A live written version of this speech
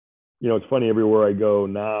it's funny everywhere I go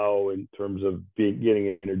now in terms of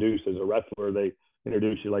getting introduced as a wrestler. They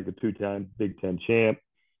introduce you like a two-time Big Ten champ,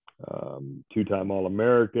 two-time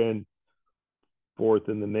All-American, fourth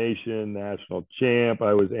in the nation, national champ.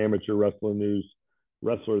 I was Amateur Wrestling News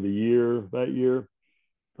Wrestler of the Year that year.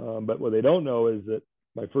 But what they don't know is that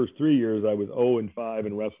my first 3 years, I was 0-5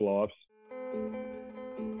 in wrestle-offs.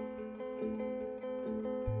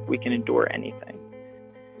 We can endure anything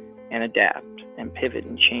and adapt and pivot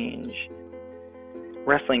and change.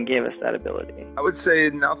 Wrestling gave us that ability. I would say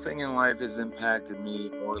nothing in life has impacted me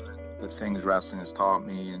more than the things wrestling has taught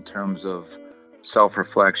me in terms of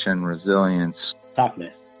self-reflection, resilience.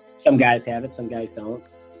 Toughness. Some guys have it, some guys don't.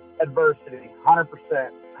 Adversity, 100%.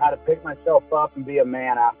 How to pick myself up and be a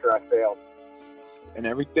man after I failed. And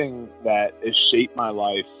everything that has shaped my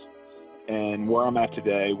life and where I'm at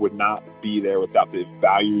today would not be there without the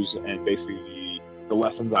values and basically the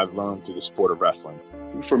lessons I've learned through the sport of wrestling.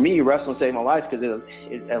 For me, wrestling saved my life because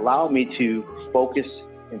it allowed me to focus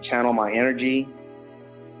and channel my energy.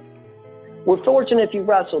 We're fortunate if you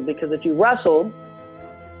wrestled, because if you wrestled,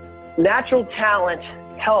 natural talent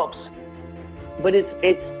helps, but it's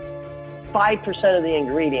 5% of the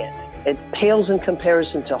ingredient. It pales in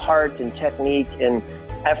comparison to heart and technique and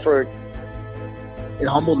effort. It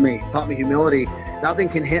humbled me, taught me humility. Nothing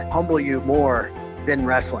can humble you more than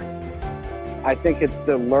wrestling. I think it's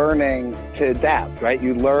the learning to adapt, right?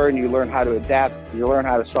 You learn how to adapt, you learn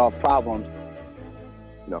how to solve problems.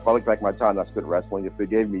 If I look back at my time I spent wrestling, if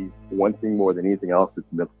it gave me one thing more than anything else, it's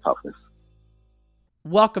mental toughness.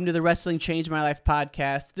 Welcome to the Wrestling Changed My Life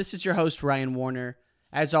podcast. This is your host, Ryan Warner.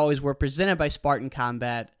 As always, we're presented by Spartan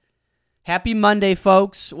Combat. Happy Monday,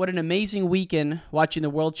 folks. What an amazing weekend watching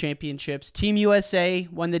the World Championships. Team USA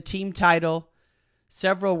won the team title.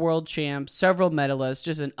 Several world champs, several medalists.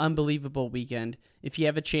 Just an unbelievable weekend. If you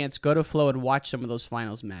have a chance, go to Flow and watch some of those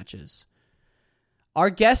finals matches. Our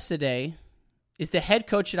guest today is the head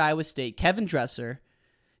coach at Iowa State, Kevin Dresser.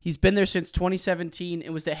 He's been there since 2017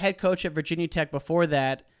 and was the head coach at Virginia Tech before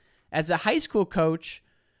that. As a high school coach,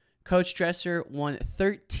 Coach Dresser won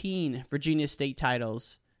 13 Virginia State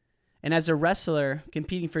titles. And as a wrestler,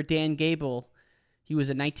 competing for Dan Gable, he was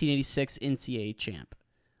a 1986 NCAA champ.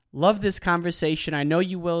 Love this conversation. I know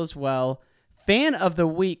you will as well. Fan of the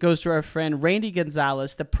week goes to our friend Randy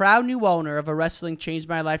Gonzalez, the proud new owner of a Wrestling Changed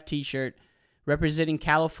My Life t-shirt representing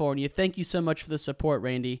California. Thank you so much for the support,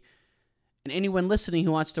 Randy. And anyone listening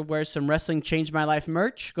who wants to wear some Wrestling Changed My Life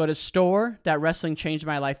merch, go to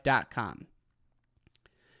store.wrestlingchangedmylife.com.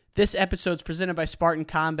 This episode is presented by Spartan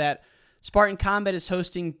Combat. Spartan Combat is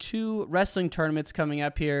hosting 2 wrestling tournaments coming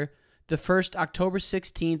up here. The first, October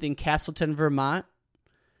 16th in Castleton, Vermont.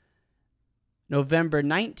 November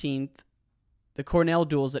 19th, the Cornell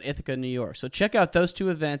Duels at Ithaca, New York. So check out those 2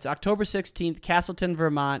 events. October 16th, Castleton,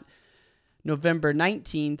 Vermont. November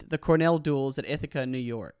 19th, the Cornell Duels at Ithaca, New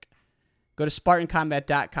York. Go to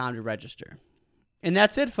SpartanCombat.com to register. And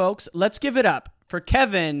that's it, folks. Let's give it up for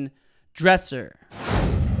Kevin Dresser.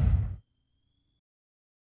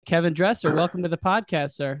 Kevin Dresser, welcome to the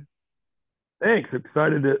podcast, sir. Thanks.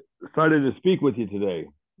 Excited to speak with you today.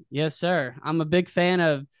 Yes, sir. I'm a big fan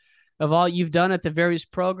of all you've done at the various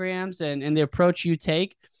programs and the approach you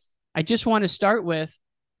take. I just want to start with,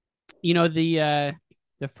 the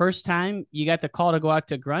first time you got the call to go out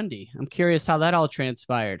to Grundy. I'm curious how that all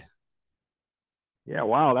transpired. Yeah,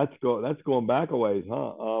 wow, that's going back a ways,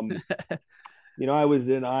 huh? I was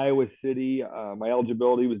in Iowa City. My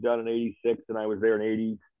eligibility was done in '86, and I was there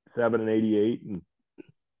in '87 and '88, and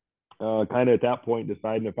kind of at that point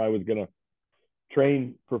deciding if I was going to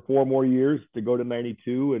train for 4 more years to go to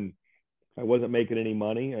 '92, and I wasn't making any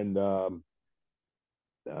money, and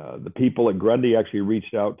the people at Grundy actually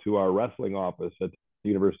reached out to our wrestling office at the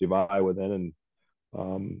University of Iowa then, and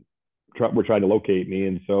were trying to locate me,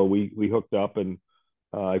 and so we hooked up, and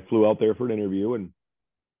I flew out there for an interview, and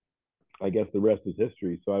I guess the rest is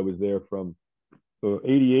history. So I was there from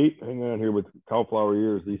 88. Hang on here with cauliflower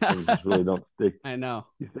ears. These things just really don't stick. I know.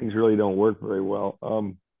 These things really don't work very well.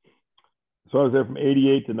 So I was there from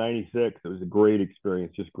 88 to 96. It was a great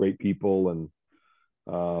experience, just great people. And,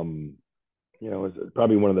 it was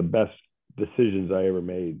probably one of the best decisions I ever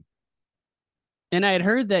made. And I had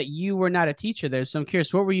heard that you were not a teacher there. So I'm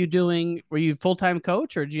curious, what were you doing? Were you a full-time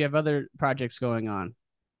coach, or did you have other projects going on?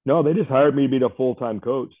 No, they just hired me to be the full-time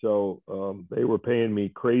coach. So they were paying me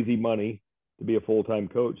crazy money to be a full-time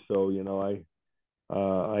coach. So,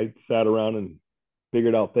 I sat around and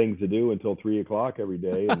figured out things to do until 3:00 every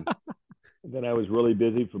day. And then I was really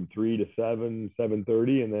busy from 3 to 7,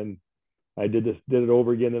 7:30. And then I did it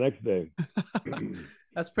over again the next day.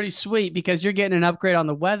 That's pretty sweet, because you're getting an upgrade on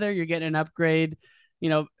the weather. You're getting an upgrade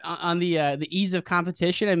on the ease of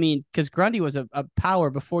competition? I mean, because Grundy was a power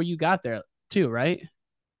before you got there too, right?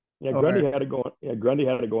 Yeah, Grundy had it going. Yeah, Grundy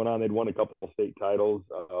had it going on. They'd won a couple of state titles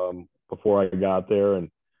before I got there, and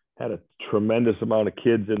had a tremendous amount of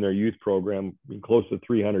kids in their youth program. I mean, close to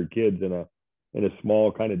 300 kids in a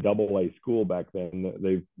small kind of double-A school back then.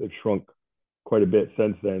 They've shrunk quite a bit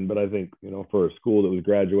since then. But I think for a school that was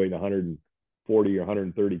graduating 140 or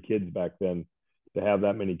 130 kids back then, to have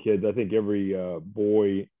that many kids, I think every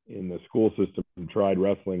boy in the school system tried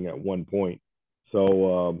wrestling at one point.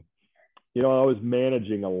 So I was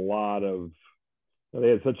managing a lot of. They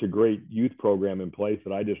had such a great youth program in place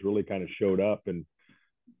that I just really kind of showed up. And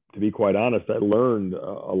to be quite honest, I learned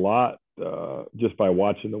a lot just by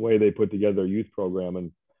watching the way they put together their youth program,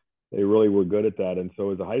 and they really were good at that. And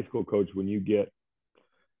so as a high school coach, when you get,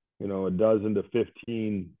 a dozen to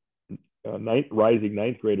 15 rising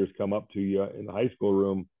ninth graders come up to you in the high school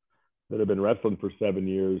room that have been wrestling for 7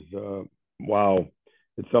 years, wow,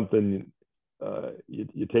 it's something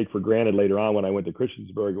you take for granted later on. When I went to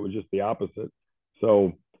Christiansburg, it was just the opposite.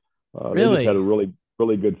 So they just had a really,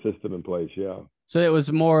 really good system in place. Yeah. So it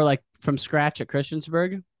was more like from scratch at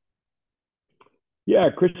Christiansburg? Yeah,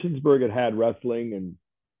 Christiansburg had wrestling,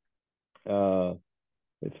 and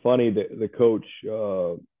it's funny that the coach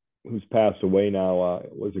who's passed away now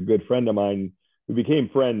was a good friend of mine. We became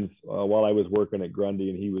friends while I was working at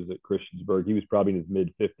Grundy, and he was at Christiansburg. He was probably in his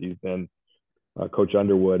mid-50s then, Coach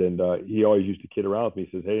Underwood, and he always used to kid around with me.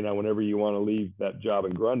 He says, "Hey, now whenever you want to leave that job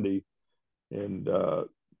in Grundy and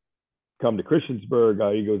come to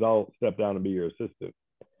Christiansburg," he goes, "I'll step down and be your assistant."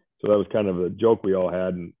 So that was kind of a joke we all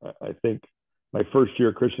had. And I think my first year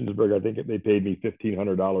at Christiansburg, I think they paid me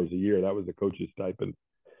 $1,500 a year. That was the coach's stipend.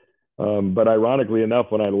 But ironically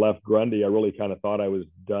enough, when I left Grundy, I really kind of thought I was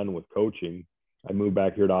done with coaching. I moved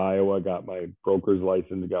back here to Iowa, got my broker's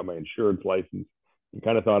license, got my insurance license, and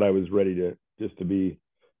kind of thought I was ready to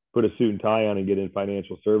put a suit and tie on and get in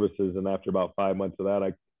financial services. And after about 5 months of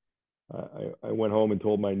that, I went home and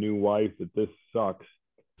told my new wife that this sucks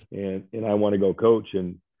and I want to go coach.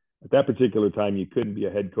 And at that particular time, you couldn't be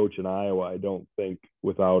a head coach in Iowa, I don't think,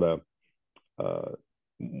 without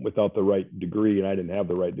the right degree, and I didn't have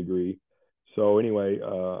the right degree. So anyway,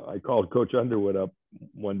 I called Coach Underwood up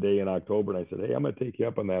one day in October, and I said, "Hey, I'm going to take you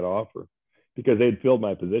up on that offer," because they'd filled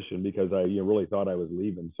my position, because I really thought I was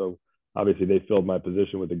leaving. So obviously they filled my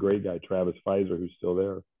position with a great guy, Travis Pfizer, who's still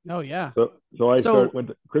there. Oh yeah. So I went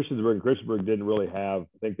to Christiansburg, and Christiansburg didn't really have.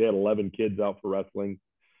 I think they had 11 kids out for wrestling.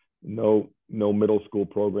 No middle school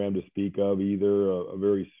program to speak of either. A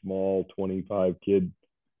very small 25 kid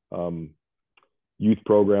youth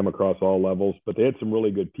program across all levels, but they had some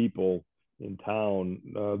really good people in town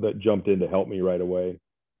that jumped in to help me right away.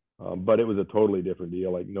 But it was a totally different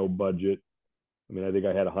deal, like no budget. I mean, I think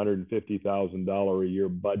I had $150,000 a year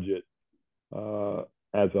budget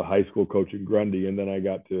as a high school coach in Grundy. And then I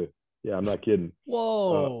got to, I'm not kidding.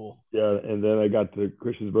 Whoa. And then I got to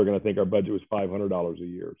Christiansburg, and I think our budget was $500 a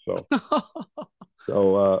year. So,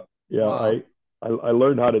 wow. I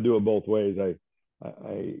learned how to do it both ways.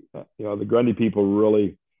 The Grundy people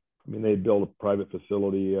really, they built a private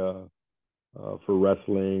facility for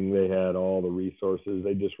wrestling. They had all the resources.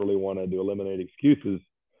 They just really wanted to eliminate excuses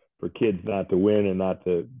for kids not to win and not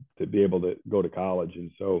to be able to go to college.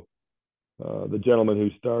 And so the gentleman who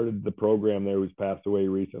started the program there, who's passed away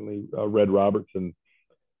recently, Red Robertson,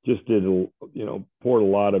 just poured a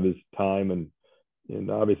lot of his time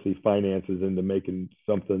and obviously finances into making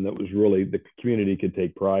something that was really the community could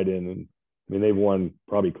take pride in. And they've won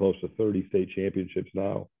probably close to 30 state championships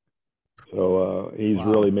now. So he's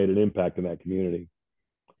really made an impact in that community.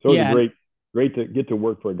 So it's great to get to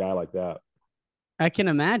work for a guy like that. I can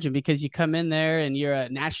imagine, because you come in there and you're a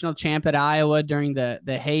national champ at Iowa during the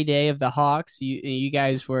heyday of the Hawks. You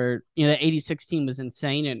guys were, the 86 team was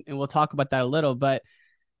insane, and we'll talk about that a little. But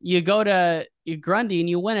you go to Grundy and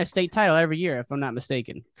you win a state title every year, if I'm not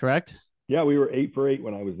mistaken, correct? Yeah, we were 8 for 8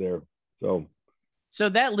 when I was there. So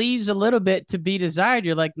that leaves a little bit to be desired.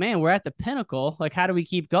 You're like, man, we're at the pinnacle. Like, how do we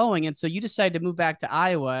keep going? And so you decide to move back to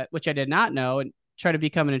Iowa, which I did not know, and try to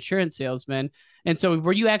become an insurance salesman. And so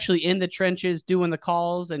were you actually in the trenches doing the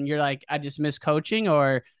calls, and you're like, I just miss coaching,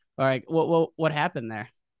 or like what happened there?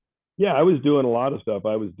 Yeah, I was doing a lot of stuff.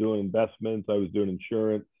 I was doing investments. I was doing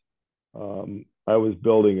insurance. I was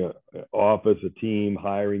building an office, a team,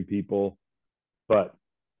 hiring people. But,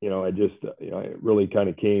 I really kind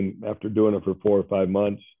of came after doing it for 4 or 5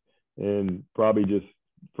 months, and probably just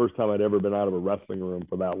first time I'd ever been out of a wrestling room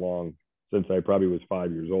for that long, since I probably was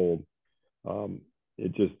 5 years old.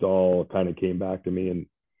 It just all kind of came back to me, and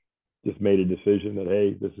just made a decision that,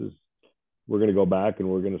 hey, this is we're going to go back and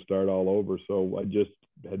we're going to start all over. So I just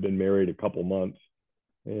had been married a couple months,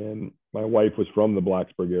 and my wife was from the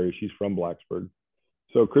Blacksburg area. She's from Blacksburg.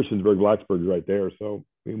 So Christiansburg, Blacksburg is right there. So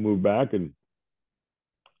we moved back and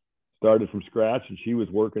started from scratch, and she was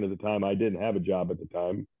working at the time. I didn't have a job at the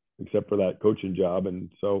time except for that coaching job.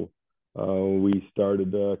 And so we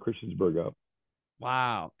started Christiansburg up.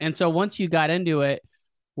 Wow. And so once you got into it,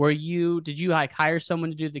 did you like hire someone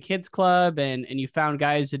to do the kids club and you found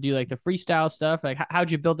guys to do like the freestyle stuff? Like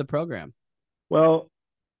how'd you build the program? Well,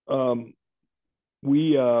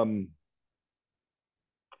 we had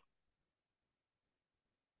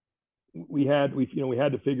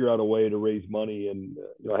to figure out a way to raise money, and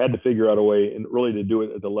I had to figure out a way and really to do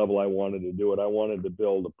it at the level I wanted to do it. I wanted to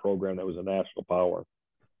build a program that was a national power.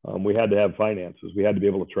 We had to have finances. We had to be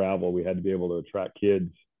able to travel. We had to be able to attract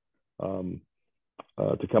kids to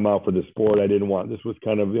come out for the sport. This was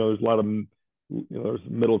kind of, there's a lot of, there's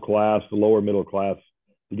middle class, the lower middle class,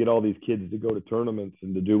 to get all these kids to go to tournaments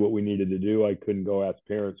and to do what we needed to do. I couldn't go ask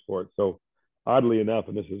parents for it. So oddly enough,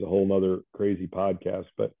 and this is a whole nother crazy podcast,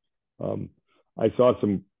 but I saw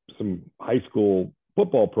some high school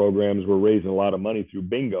football programs were raising a lot of money through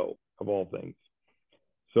bingo, of all things.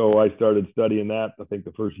 So I started studying that, I think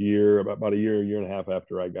the first year, about a year and a half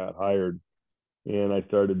after I got hired. And I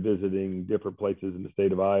started visiting different places in the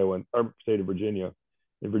state of Iowa or state of Virginia.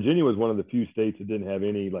 And Virginia was one of the few states that didn't have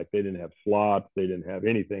any, like they didn't have slots, they didn't have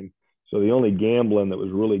anything. So the only gambling that was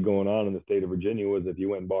really going on in the state of Virginia was if you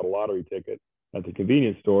went and bought a lottery ticket at the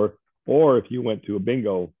convenience store, or if you went to a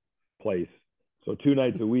bingo place. So 2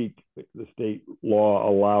 nights a week, the state law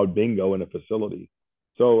allowed bingo in a facility.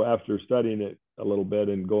 So after studying it a little bit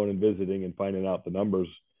and going and visiting and finding out the numbers,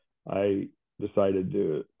 I decided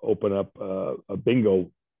to open up a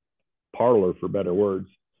bingo parlor, for better words.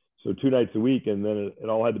 So 2 nights a week, and then it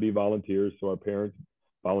all had to be volunteers. So our parents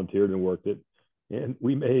volunteered and worked it. And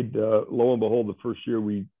we made, lo and behold, the first year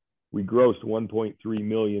we grossed $1.3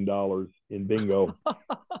 million in bingo.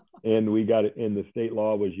 And we got it, and the state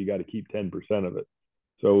law was you got to keep 10% of it.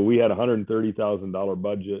 So we had $130,000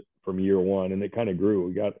 budget from year one, and it kind of grew.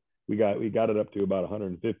 We got it up to about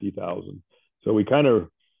 $150,000. So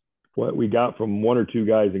what we got from 1 or 2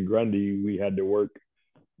 guys in Grundy, we had to work,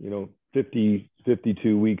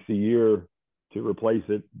 52 weeks a year to replace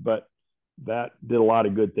it. But that did a lot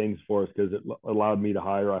of good things for us because it allowed me to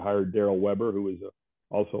I hired Daryl Weber, who was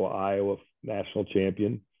also an Iowa national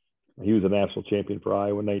champion. He was a national champion for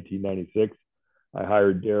Iowa in 1996. I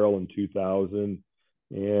hired Daryl in 2000,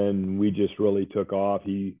 and we just really took off.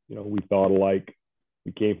 We thought alike.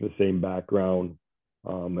 We came from the same background.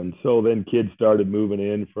 And so then kids started moving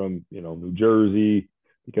in from, New Jersey,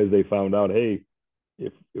 because they found out, hey,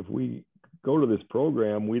 if we go to this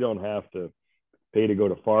program, we don't have to pay to go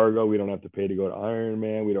to Fargo. We don't have to pay to go to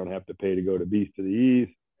Ironman. We don't have to pay to go to Beast of the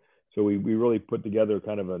East. So we really put together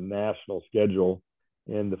kind of a national schedule,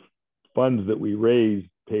 and the funds that we raised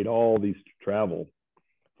paid all these travel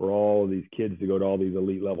for all of these kids to go to all these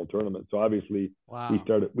elite level tournaments. So obviously, wow,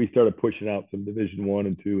 we started pushing out some Division 1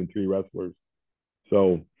 and 2 and 3 wrestlers.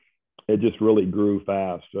 So it just really grew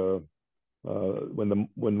fast. When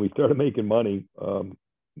we started making money,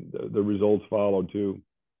 the results followed too.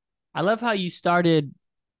 I love how you started,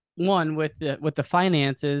 one, with the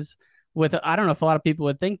finances. I don't know if a lot of people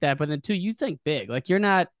would think that, but then 2, you think big. Like you're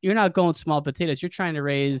not going small potatoes. You're trying to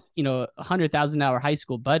raise $100,000 high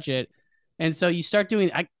school budget, and so you start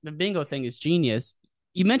doing the bingo thing is genius.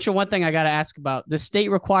 You mentioned one thing I got to ask about. The state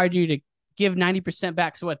required you to give 90%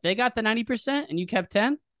 back. So what, they got the 90% and you kept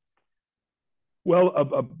 10?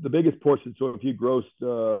 Well, the biggest portion. So if you grossed,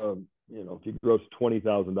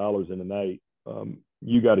 $20,000 in a night,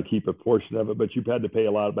 you got to keep a portion of it, but you've had to pay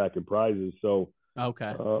a lot back in prizes. So,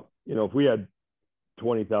 okay. If we had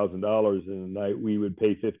 $20,000 in a night, we would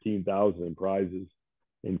pay $15,000 in prizes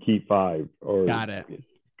and keep 5 or got it.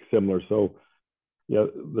 Similar. So,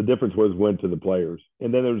 the difference went to the players.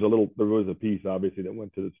 And then there was a piece obviously that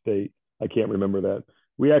went to the state. I can't remember that.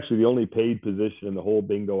 The only paid position in the whole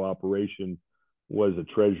bingo operation was a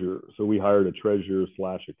treasurer. So we hired a treasurer /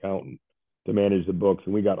 accountant to manage the books,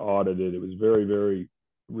 and we got audited. It was a very,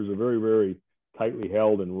 very tightly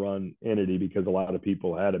held and run entity because a lot of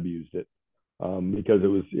people had abused it because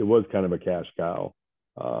it was kind of a cash cow.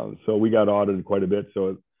 So we got audited quite a bit.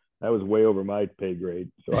 So that was way over my pay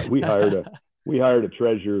grade. So we hired a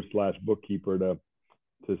treasurer / bookkeeper to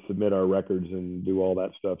submit our records and do all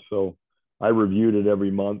that stuff. So I reviewed it every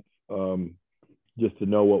month just to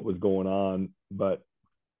know what was going on, but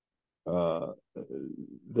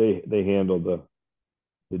they handled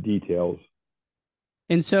the details.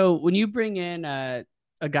 And so when you bring in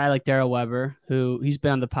a guy like Daryl Weber, he's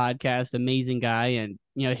been on the podcast, amazing guy. And,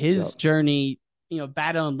 his journey,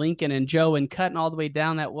 battling Lincoln and Joe and cutting all the way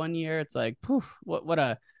down that one year, it's like, poof, what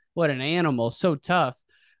an animal. So tough.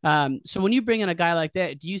 So when you bring in a guy like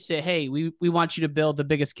that, do you say, hey, we want you to build the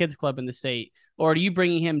biggest kids club in the state? Or are you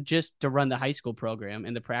bringing him just to run the high school program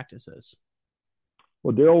and the practices?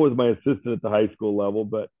 Well, Daryl was my assistant at the high school level,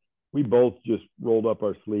 but we both just rolled up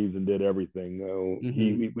our sleeves and did everything.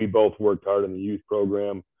 We both worked hard in the youth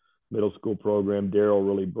program, middle school program. Daryl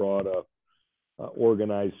really brought a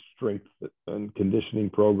organized strength and conditioning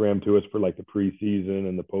program to us for like the preseason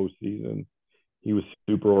and the postseason. He was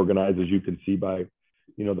super organized, as you can see by,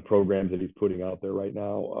 the programs that he's putting out there right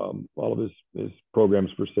now. All of his programs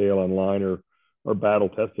for sale online are battle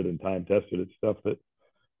tested and time tested. It's stuff that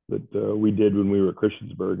we did when we were at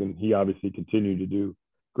Christiansburg, and he obviously continued to do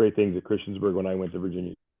great things at Christiansburg when I went to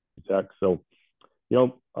Virginia Tech. So,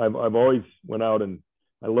 I've always went out, and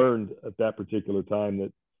I learned at that particular time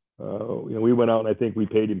that, we went out and I think we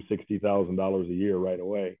paid him $60,000 a year right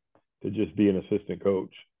away to just be an assistant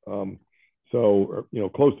coach. So,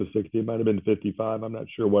 close to 60, it might've been 55. I'm not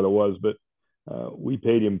sure what it was, but we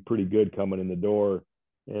paid him pretty good coming in the door.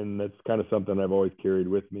 And that's kind of something I've always carried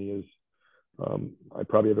with me is, I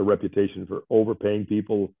probably have a reputation for overpaying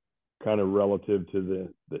people kind of relative to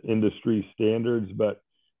the industry standards, but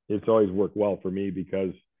it's always worked well for me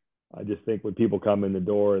because I just think when people come in the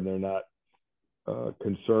door and they're not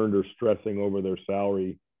concerned or stressing over their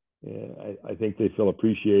salary, I think they feel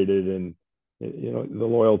appreciated, and the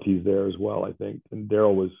loyalty's there as well, I think. And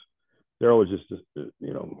Daryl was just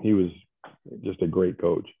he was just a great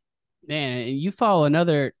coach. Man, and you follow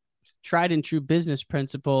another tried and true business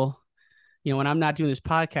principle. When I'm not doing this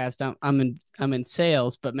podcast, I'm in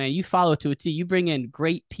sales, but man, you follow it to a T. You bring in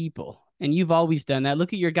great people, and you've always done that.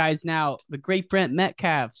 Look at your guys now, the great Brent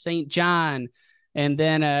Metcalf, St. John, and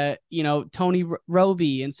then Tony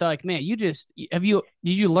Roby. And so, like, man, did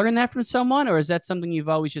you learn that from someone, or is that something you've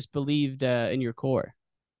always just believed in your core?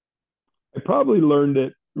 I probably learned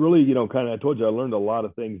it really, kind of. I told you I learned a lot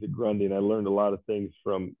of things at Grundy, and I learned a lot of things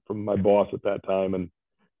from my boss at that time, and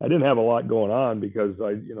I didn't have a lot going on because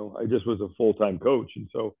I just was a full-time coach. And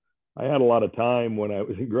so I had a lot of time when I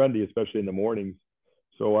was in Grundy, especially in the mornings.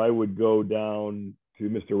 So I would go down to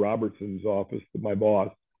Mr. Robertson's office, my boss,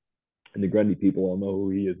 and the Grundy people all know who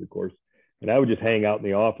he is, of course. And I would just hang out in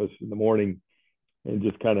the office in the morning and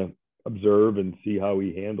just kind of observe and see how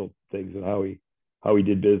he handled things and how he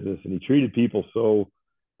did business. And he treated people so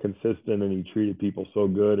consistent, and he treated people so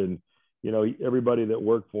good. And everybody that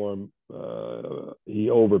worked for him, he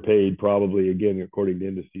overpaid probably, again, according to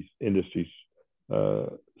industry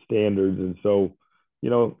standards. And so,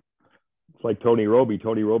 it's like Tony Roby.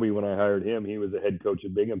 Tony Roby, when I hired him, he was the head coach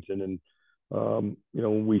at Binghamton, and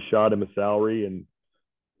we shot him a salary, and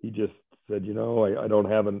he just said, I don't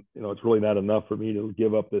have it's really not enough for me to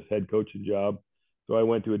give up this head coaching job. So I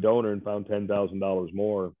went to a donor and found $10,000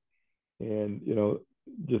 more, and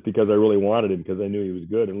just because I really wanted him, because I knew he was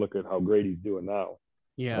good, and look at how great he's doing now.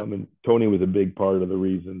 Yeah. And Tony was a big part of the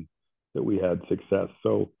reason that we had success.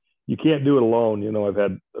 So you can't do it alone. I've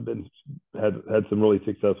had some really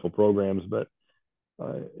successful programs, but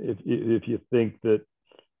if you think that,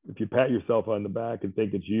 if you pat yourself on the back and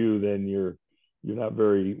think it's you, then you're not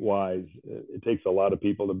very wise. It takes a lot of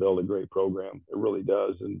people to build a great program. It really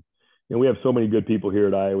does. And we have so many good people here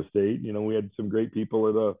at Iowa State. We had some great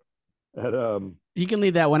people you can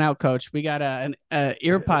leave that one out, Coach. We got an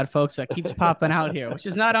earpod, folks, that keeps popping out here, which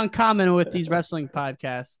is not uncommon with these wrestling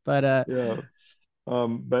podcasts. But yeah,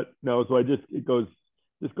 but no. So it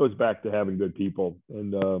goes back to having good people,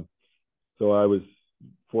 and so I was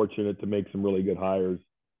fortunate to make some really good hires.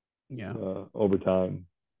 Yeah, over time.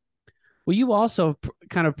 Well, you also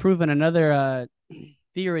kind of proven another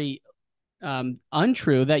theory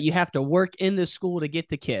untrue, that you have to work in the school to get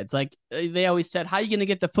the kids. Like they always said, how are you going to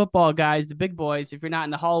get the football guys, the big boys, if you're not in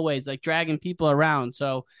the hallways, like dragging people around?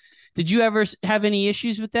 So did you ever have any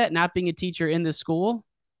issues with that, not being a teacher in the school?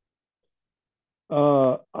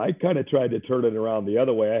 I kind of tried to turn it around the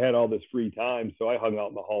other way. I had all this free time, so I hung out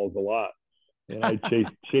in the halls a lot, and I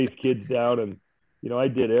chased kids down. And I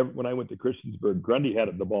did when I went to Christiansburg, Grundy had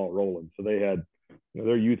the ball rolling, so they had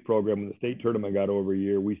their youth program. When the state tournament got over a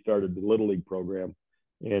year, we started the Little League program,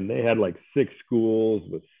 and they had like 6 schools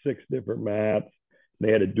with 6 different mats.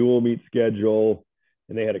 They had a dual meet schedule,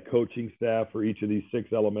 and they had a coaching staff for each of these 6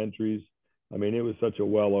 elementaries. I mean, it was such a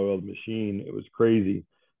well-oiled machine. It was crazy.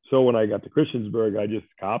 So when I got to Christiansburg, I just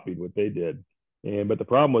copied what they did. But the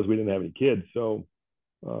problem was we didn't have any kids. So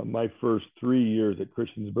my first 3 years at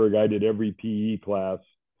Christiansburg, I did every PE class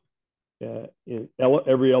in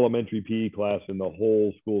every elementary PE class in the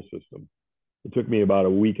whole school system. It took me about a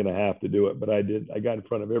week and a half to do it, but I did. I got in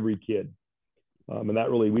front of every kid, and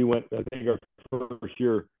that really we went. I think our first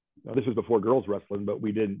year. Now, this was before girls wrestling, but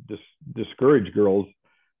we didn't discourage girls.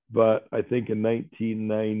 But I think in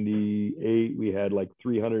 1998 we had like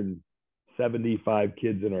 375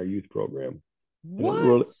 kids in our youth program.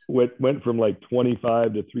 What? It went from like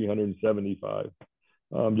 25 to 375,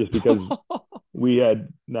 just because we had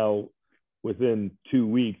now within 2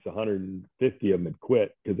 weeks 150 of them had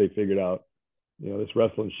quit because they figured out, this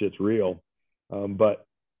wrestling shit's real. But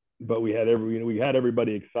we had we had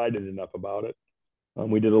everybody excited enough about it.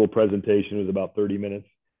 We did a little presentation. It was about 30 minutes.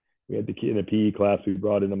 We had the kid in a PE class. We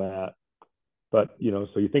brought in a mat. But,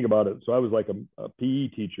 so you think about it. So I was like a PE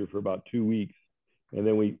teacher for about 2 weeks. And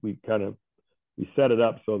then we set it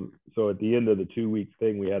up. So at the end of the 2 week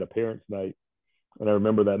thing, we had a parents' night. And I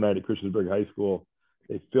remember that night at Christiansburg High School,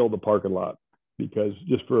 they filled the parking lot because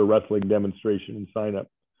just for a wrestling demonstration and sign up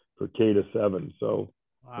for K to 7. So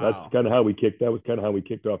that's kind of how we kicked off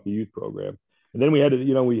the youth program. And then we had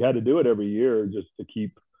to do it every year just to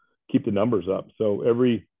keep the numbers up. So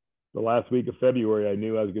the last week of February, I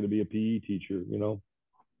knew I was going to be a PE teacher,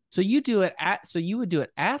 So you would do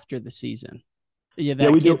it after the season. Yeah,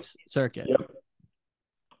 kids circuit.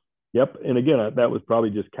 Yep. And again, that was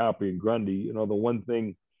probably just copying Grundy. The one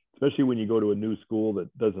thing, especially when you go to a new school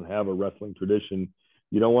that doesn't have a wrestling tradition,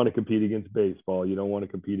 you don't want to compete against baseball. You don't want to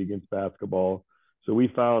compete against basketball. So we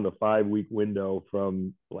found a 5-week window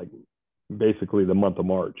from like basically the month of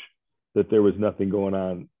March that there was nothing going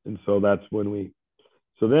on. And so that's when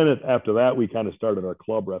after that, we kind of started our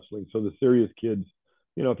club wrestling. So the serious kids,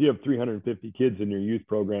 if you have 350 kids in your youth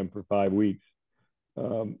program for 5 weeks,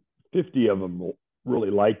 50 of them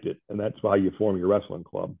really liked it. And that's how you form your wrestling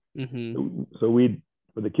club. Mm-hmm. So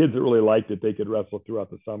for the kids that really liked it, they could wrestle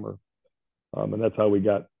throughout the summer. And that's how we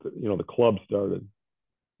got, the club started.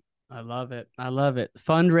 I love it.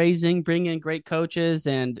 Fundraising, bring in great coaches,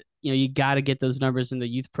 and you got to get those numbers in the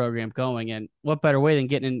youth program going. And what better way than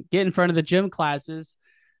get in front of the gym classes?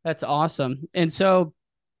 That's awesome. And so,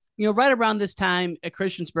 right around this time at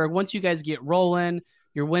Christiansburg, once you guys get rolling,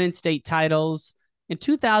 you're winning state titles. In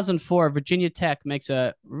 2004, Virginia Tech makes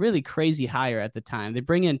a really crazy hire at the time. They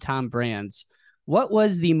bring in Tom Brands. What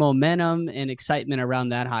was the momentum and excitement around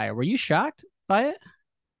that hire? Were you shocked by it?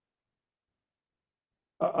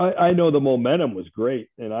 I know the momentum was great,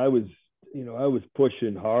 and I was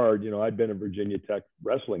pushing hard. I'd been a Virginia Tech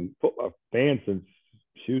wrestling fan since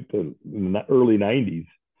the early 90s.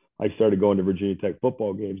 I started going to Virginia Tech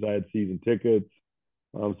football games. I had season tickets.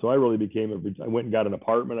 So I really I went and got an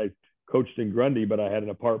apartment. I coached in Grundy, but I had an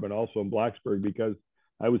apartment also in Blacksburg because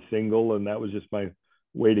I was single, and that was just my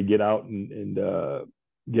way to get out and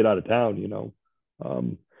get out of town,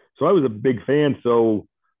 So I was a big fan. So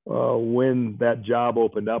when that job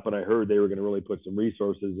opened up and I heard they were going to really put some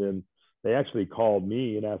resources in, they actually called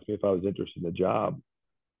me and asked me if I was interested in the job.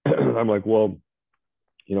 I'm like, well,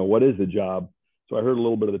 what is the job? So I heard a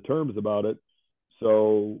little bit of the terms about it.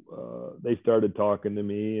 So they started talking to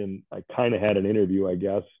me, and I kind of had an interview, I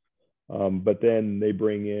guess. But then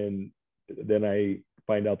then I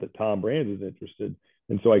find out that Tom Brands is interested.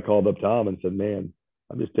 And so I called up Tom and said, man,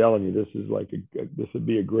 I'm just telling you, this is this would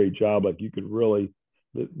be a great job. Like, you could really,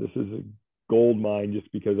 this is a gold mine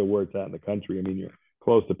just because of where it's at in the country. I mean, you're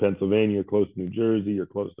close to Pennsylvania, you're close to New Jersey, you're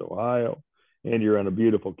close to Ohio, and you're on a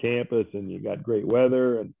beautiful campus, and you got great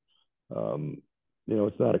weather, and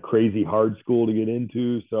it's not a crazy hard school to get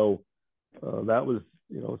into. So that was,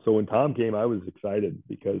 so when Tom came, I was excited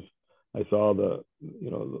because I saw the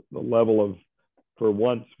level of, for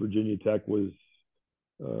once, Virginia Tech was,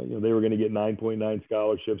 they were going to get 9.9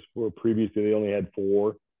 scholarships, where previously they only had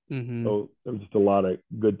 4. Mm-hmm. So there was just a lot of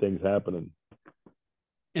good things happening.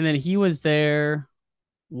 And then he was there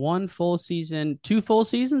 1 full season, 2 full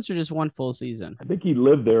seasons, or just 1 full season? I think he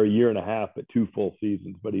lived there a year and a half, but 2 full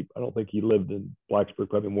seasons. But I don't think he lived in Blacksburg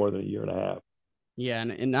probably more than a year and a half. Yeah,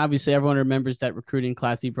 and obviously everyone remembers that recruiting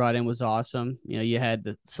class he brought in was awesome. You had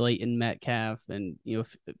the Slayton, Metcalf, and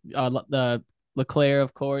the LeClaire,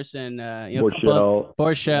 of course, and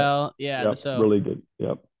Borchell. Yeah, yep, so really good.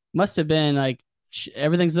 Yep, must have been like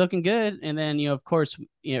everything's looking good. And then of course,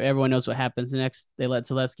 everyone knows what happens next. They let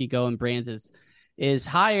Zaleski go, and Brands is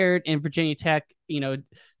hired, and Virginia Tech.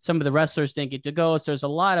 Some of the wrestlers didn't get to go, so there's a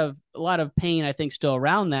lot of pain, I think, still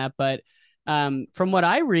around that. But from what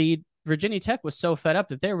I read, Virginia Tech was so fed up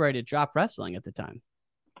that they were ready to drop wrestling at the time.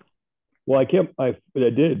 Well, I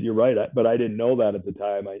did. You're right, but I didn't know that at the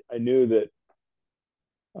time. I knew that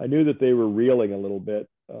they were reeling a little bit.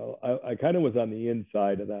 I kind of was on the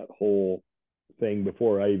inside of that whole thing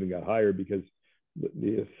before I even got hired, because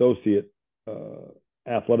the associate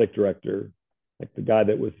athletic director, like the guy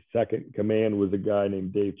that was second in command, was a guy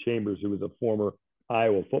named Dave Chambers, who was a former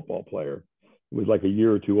Iowa football player. He was like a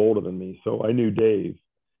year or two older than me. So I knew Dave.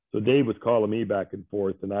 So Dave was calling me back and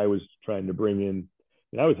forth, and I was trying to bring in,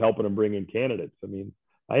 and I was helping him bring in candidates. I mean,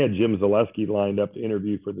 I had Jim Zaleski lined up to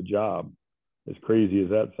interview for the job, as crazy as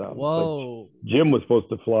that sounds. Whoa. Like, Jim was supposed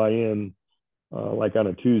to fly in like on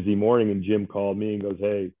a Tuesday morning, and Jim called me and goes,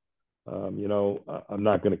 hey, I'm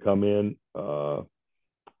not going to come in. I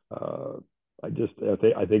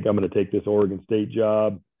think I'm going to take this Oregon State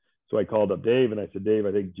job. So I called up Dave and I said, Dave,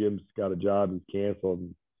 I think Jim's got a job. He's canceled.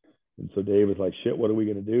 And so Dave was like, shit, what are we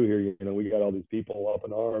going to do here? We got all these people up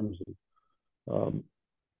in arms. And,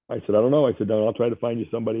 I said, I don't know. I said, no, I'll try to find you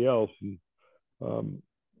somebody else. And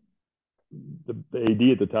the AD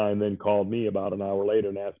at the time then called me about an hour later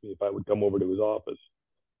and asked me if I would come over to his office.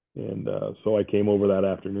 And so I came over that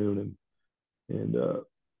afternoon, and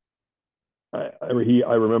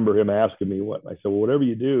I remember him asking me what. I said, well, whatever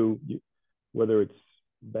you do, whether it's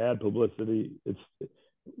bad publicity, it's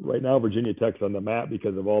right now Virginia Tech's on the map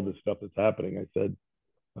because of all this stuff that's happening. I said,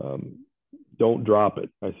 don't drop it.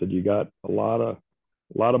 I said, you got a lot of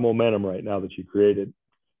momentum right now that you created.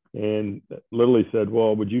 And literally said,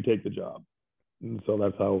 well, would you take the job? And so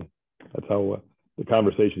that's how the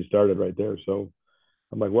conversation started right there. So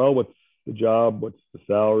I'm like, well, what's the job? What's the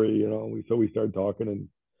salary? So we started talking, and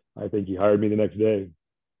I think he hired me the next day.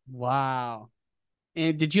 Wow.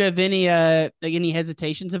 And did you have any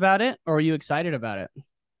hesitations about it, or were you excited about it?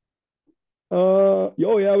 Oh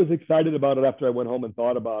yeah, I was excited about it after I went home and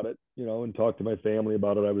thought about it, and talked to my family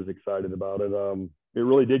about it. I was excited about it. It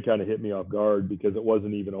really did kind of hit me off guard because it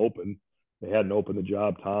wasn't even open. They hadn't opened the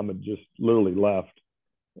job. Tom had just literally left,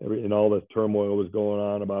 and all the turmoil was going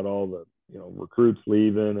on about all the recruits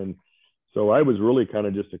leaving, and so I was really kind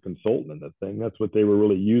of just a consultant in that thing. That's what they were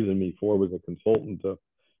really using me for, was a consultant to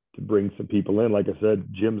bring some people in. Like I said,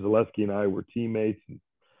 Jim Zaleski and I were teammates, and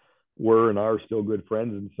are still good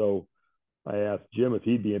friends, and so I asked Jim if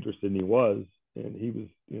he'd be interested, and he was, and he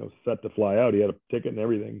was set to fly out. He had a ticket and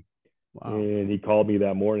everything. Wow. And he called me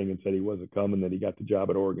that morning and said he wasn't coming, that he got the job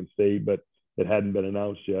at Oregon State, but it hadn't been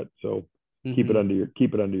announced yet. So keep it under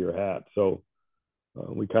your hat. So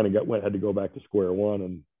we kind of had to go back to square one.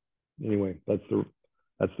 And anyway, that's the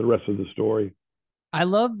rest of the story. I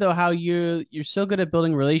love though how you're so good at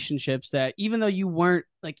building relationships that even though you weren't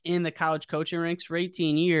like in the college coaching ranks for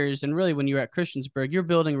 18 years, and really when you were at Christiansburg, you're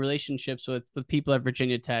building relationships with people at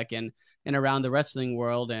Virginia Tech and around the wrestling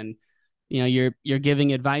world, and you're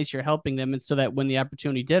giving advice, you're helping them, and so that when the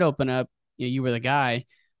opportunity did open up, you were the guy.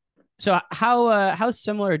 So how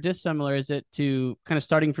similar or dissimilar is it to kind of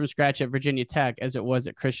starting from scratch at Virginia Tech as it was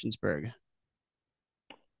at Christiansburg?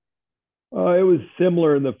 It was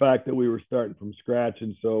similar in the fact that we were starting from scratch,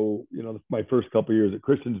 and so my first couple of years at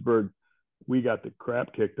Christiansburg, we got the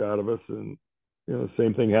crap kicked out of us, and the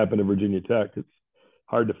same thing happened at Virginia Tech. It's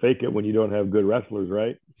hard to fake it when you don't have good wrestlers,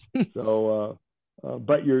 right? So.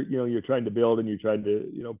 But you're trying to build, and you're trying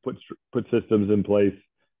to put systems in place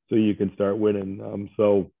so you can start winning.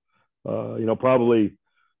 Probably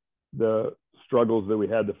the struggles that we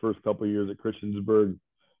had the first couple of years at Christiansburg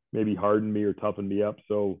maybe hardened me or toughened me up.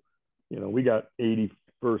 So we got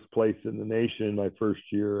 81st place in the nation my first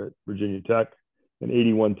year at Virginia Tech, and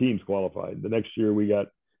 81 teams qualified. The next year we got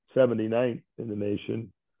 79th in the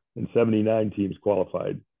nation, and 79 teams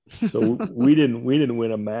qualified. So we didn't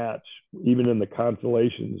win a match even in the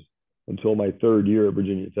consolations until my third year at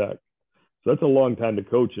Virginia Tech. So that's a long time to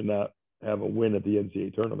coach and not have a win at the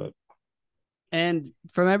NCAA tournament. And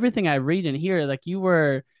from everything I read and hear, like you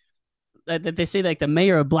were, that they say like the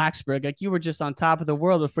mayor of Blacksburg, like you were just on top of the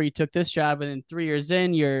world before you took this job, and then 3 years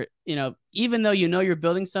in, you're even though you're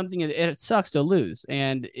building something, it sucks to lose,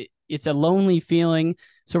 and it's a lonely feeling.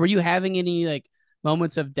 So were you having any like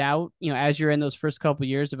moments of doubt, as you're in those first couple of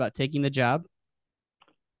years about taking the job?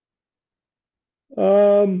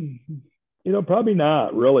 Probably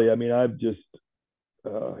not really. I mean, I've just,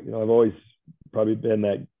 I've always probably been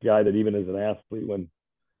that guy that even as an athlete, when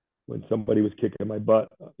somebody was kicking my butt,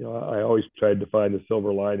 I always tried to find the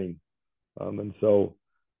silver lining. And so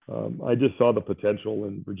I just saw the potential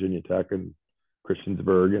in Virginia Tech and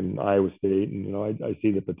Christiansburg and Iowa State. And, I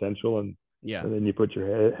see the potential, and then you put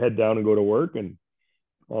your head down and go to work, and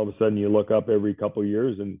all of a sudden you look up every couple of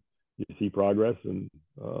years and you see progress. And,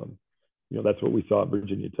 that's what we saw at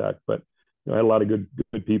Virginia Tech. But I had a lot of good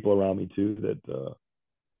people around me too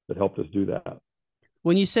that helped us do that.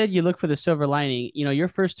 When you said you look for the silver lining, your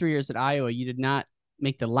first 3 years at Iowa, you did not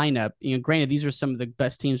make the lineup. Granted, these are some of the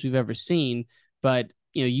best teams we've ever seen, but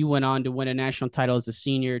you went on to win a national title as a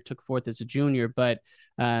senior, took fourth as a junior, but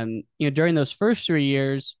during those first 3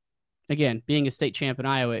 years, again, being a state champ in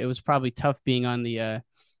Iowa, it was probably tough being on the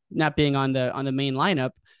not being on the main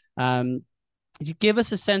lineup. Could you give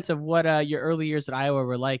us a sense of what your early years at Iowa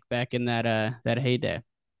were like back in that heyday?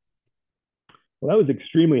 Well, that was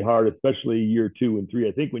extremely hard, especially year 2 and 3.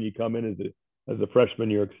 I think when you come in as a freshman,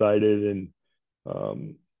 you're excited,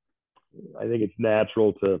 and I think it's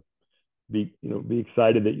natural to be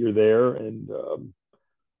excited that you're there, and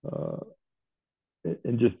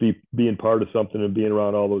just being part of something and being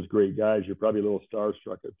around all those great guys. You're probably a little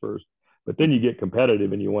starstruck at first, but then you get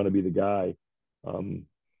competitive and you want to be the guy.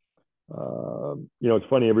 It's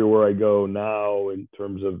funny, everywhere I go now, in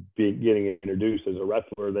terms of getting introduced as a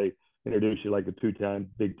wrestler, they introduce you like a 2-time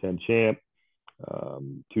Big Ten champ,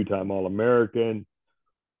 2-time All-American,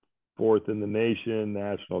 4th in the nation,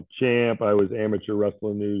 national champ. I was Amateur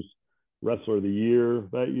Wrestling News Wrestler of the Year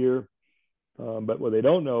that year. But what they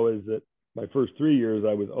don't know is that my first 3 years,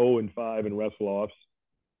 I was 0-5 in wrestle-offs.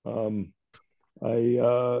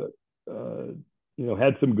 I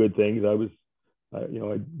had some good things. I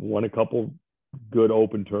won a couple good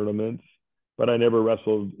open tournaments, but I never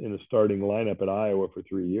wrestled in a starting lineup at Iowa for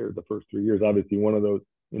 3 years. The first 3 years, obviously, one of those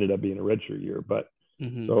ended up being a redshirt year. But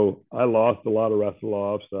so I lost a lot of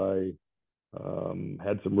wrestle-offs. I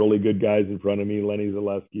had some really good guys in front of me: Lenny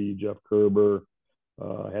Zaleski, Jeff Kerber.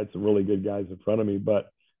 I had some really good guys in front of me, but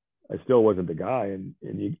I still wasn't the guy. And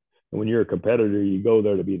when you're a competitor, you go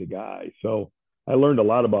there to be the guy. So I learned a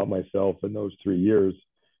lot about myself in those 3 years.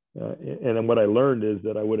 And then what I learned is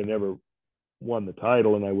that I would have never won the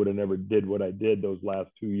title, and I would have never did what I did those last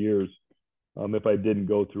 2 years if I didn't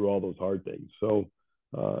go through all those hard things. So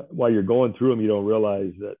while you're going through them, you don't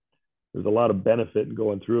realize that there's a lot of benefit in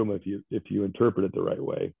going through them if you interpret it the right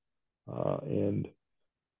way. And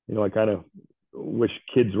I kind of wish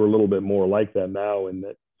kids were a little bit more like that now. And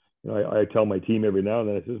that I tell my team every now and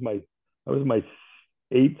then, I was my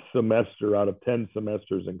 8th semester out of 10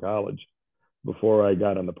 semesters in college before I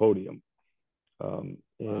got on the podium. And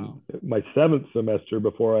my 7th semester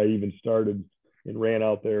before I even started and ran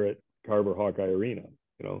out there at Carver Hawkeye Arena,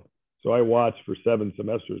 So I watched for 7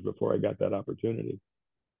 semesters before I got that opportunity.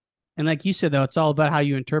 And like you said, though, it's all about how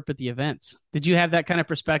you interpret the events. Did you have that kind of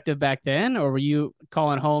perspective back then, or were you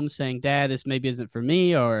calling home saying, "Dad, this maybe isn't for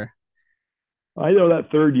me"? Or I know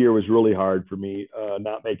that 3rd year was really hard for me,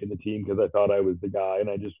 not making the team, because I thought I was the guy and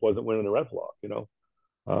I just wasn't winning the wrestle-off.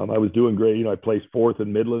 I was doing great. I placed 4th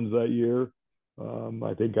in Midlands that year.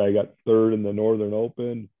 I think I got 3rd in the Northern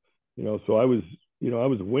Open. So I was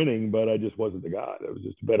winning, but I just wasn't the guy. There was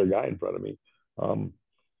just a better guy in front of me.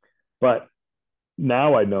 But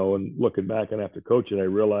now I know, and looking back and after coaching, I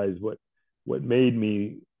realize what made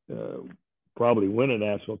me probably win a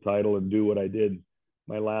national title and do what I did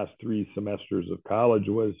my last 3 semesters of college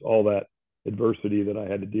was all that adversity that I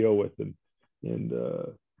had to deal with, and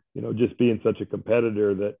just being such a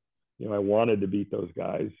competitor that I wanted to beat those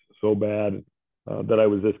guys so bad that I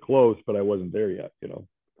was this close, but I wasn't there yet.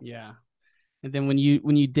 Yeah. And then when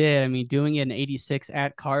you did, I mean, doing it in '86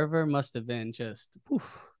 at Carver must have been just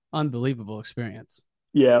unbelievable experience.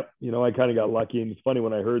 Yeah, I kind of got lucky, and it's funny,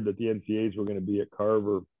 when I heard that the NCAAs were going to be at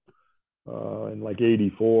Carver in like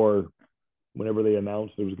 '84, whenever they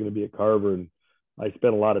announced it was going to be at Carver, and I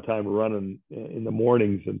spent a lot of time running in the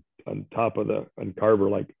mornings and on top of on Carver,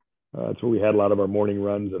 like that's where we had a lot of our morning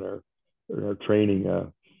runs and our training.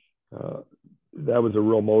 That was a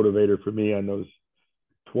real motivator for me on those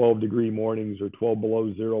 12-degree mornings or 12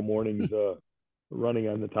 below zero mornings, running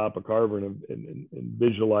on the top of Carver and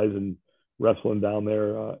visualizing wrestling down there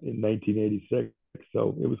in 1986.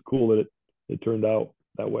 So it was cool that it turned out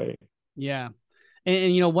that way. Yeah.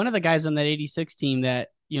 And one of the guys on that 86 team that,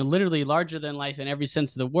 literally larger than life in every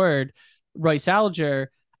sense of the word, Royce Alger,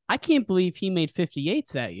 I can't believe he made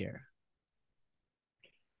 58s that year.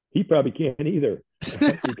 He probably can't either,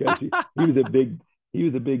 because he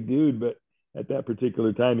was a big dude, but at that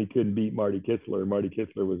particular time he couldn't beat Marty Kistler. Marty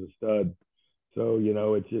Kistler was a stud. So,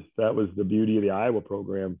 it's just, that was the beauty of the Iowa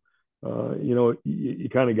program. You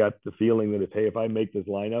kind of got the feeling that if I make this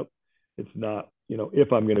lineup, it's not,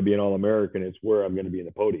 if I'm going to be an All-American, it's where I'm going to be in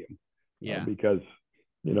the podium. Yeah. Because,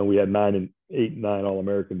 we had 8 and 9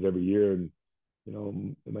 All-Americans every year. And,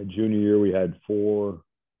 in my junior year, we had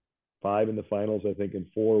 5 in the finals, I think, and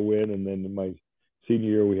 4 win. And then in my senior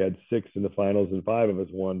year, we had 6 in the finals and 5 of us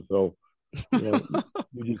won. So,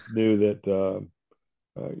 we just knew that,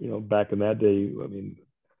 back in that day, I mean,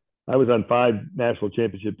 I was on 5 national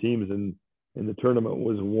championship teams, and the tournament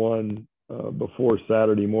was won before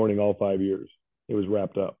Saturday morning all 5 years. It was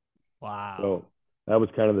wrapped up. Wow. So that was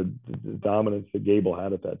kind of the dominance that Gable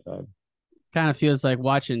had at that time. Kind of feels like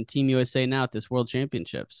watching Team USA now at this World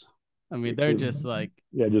Championships. I mean, they're just like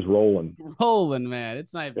just rolling, man.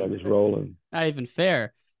 It's not even just rolling, not even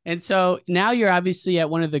fair. And so now you're obviously at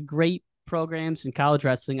one of the great programs in college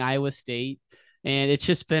wrestling, Iowa State, and it's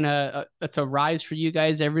just been it's a rise for you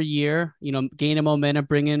guys every year. You know, gaining momentum,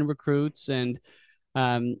 bringing in recruits, and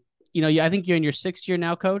you know, I think you're in your 6th year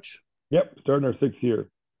now, Coach. Yep, starting our 6th year.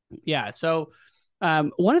 Yeah. So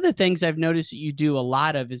one of the things I've noticed that you do a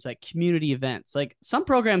lot of is like community events. Like some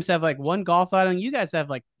programs have like one golf outing, you guys have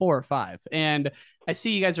like 4 or 5. And I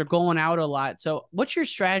see you guys are going out a lot. So what's your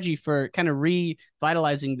strategy for kind of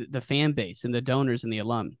revitalizing the fan base and the donors and the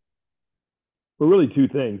alum? Well, really 2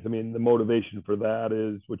 things. I mean, the motivation for that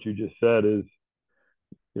is what you just said is,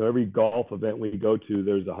 you know, every golf event we go to,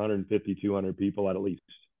 there's 150, 200 people at least.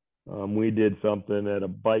 We did something at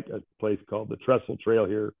a place called the Trestle Trail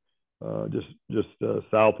here, just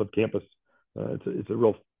south of campus. It's a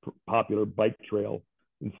real popular bike trail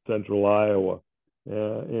in central Iowa.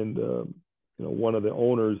 And you know, one of the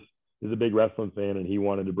owners is a big wrestling fan, and he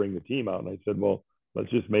wanted to bring the team out. And I said, well,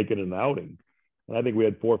 let's just make it an outing. And I think we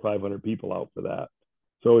had 400 or 500 people out for that.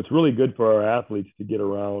 So it's really good for our athletes to get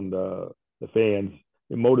around the fans.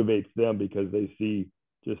 It motivates them because they see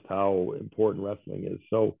just how important wrestling is.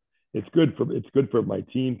 So it's good for my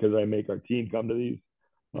team because I make our team come to these.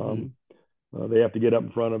 They have to get up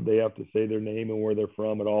in front of, they have to say their name and where they're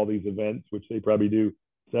from at all these events, which they probably do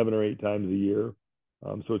 7 or 8 times a year.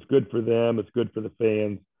 So it's good for them. It's good for the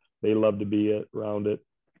fans. They love to be around it.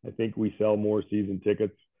 I think we sell more season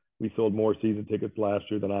tickets. We sold more season tickets last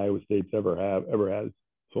year than Iowa State's ever has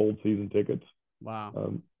sold season tickets.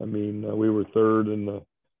 Wow. I mean, we were 3rd in the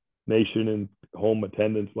nation in home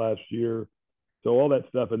attendance last year. So all that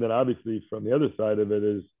stuff. And then obviously from the other side of it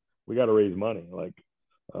is we got to raise money. Like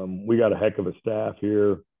we got a heck of a staff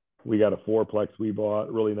here. We got a 4-plex we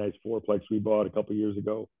bought, really nice 4-plex we bought a couple of years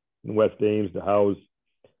ago in West Ames to house.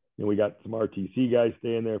 You know, we got some RTC guys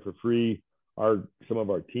staying there for free. Some of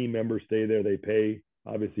our team members stay there. They pay,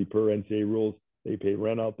 obviously per NCAA rules, they pay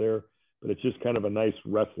rent out there. But it's just kind of a nice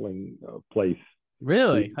wrestling place.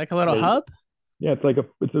 Really? Like a little hub? Yeah,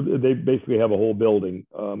 they basically have a whole building.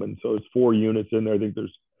 And so it's 4 units in there. I think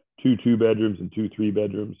there's 2 2-bedrooms and 2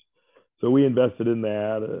 3-bedrooms. So we invested in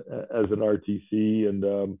that as an RTC.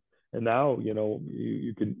 And now, you know,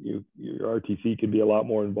 your RTC can be a lot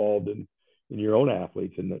more involved in your own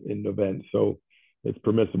athletes in events. So it's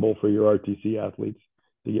permissible for your RTC athletes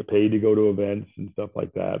to get paid to go to events and stuff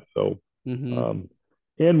like that. So,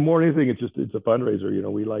 and more than anything, it's a fundraiser. You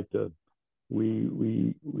know, we like to,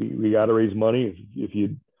 we got to raise money. If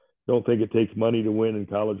you don't think it takes money to win in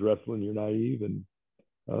college wrestling, you're naive, and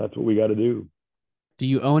that's what we got to do. Do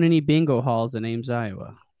you own any bingo halls in Ames,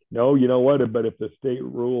 Iowa? No, you know what? But if the state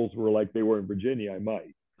rules were like they were in Virginia, I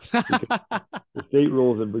might. The state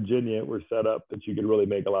rules in Virginia were set up that you could really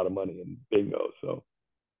make a lot of money in bingo. So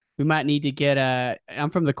we might need to get I'm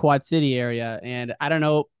from the Quad City area, and I don't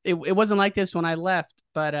know, it wasn't like this when I left,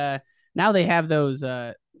 but now they have those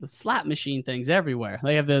the slot machine things everywhere.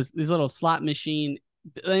 They have these little slot machine.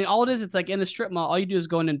 I mean, all it is, it's like in the strip mall, all you do is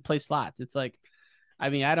go in and play slots. It's like, I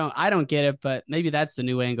mean, I don't get it, but maybe that's the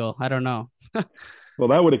new angle. I don't know. Well,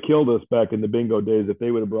 that would have killed us back in the bingo days if they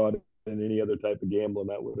would have brought in any other type of gambling.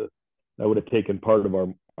 That would have taken part of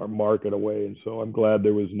our market away. And so I'm glad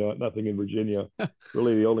there was nothing in Virginia.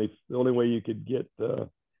 Really, the only way you could get that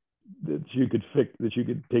you could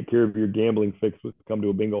take care of your gambling fix was to come to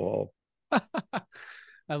a bingo hall.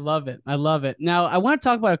 I love it. Now I want to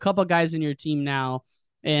talk about a couple of guys in your team now,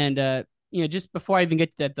 and you know, just before I even get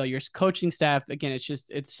to that though, your coaching staff, again,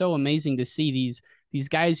 it's so amazing to see these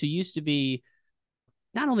guys who used to be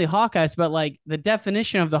not only Hawkeyes, but like the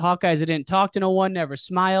definition of the Hawkeyes that didn't talk to no one, never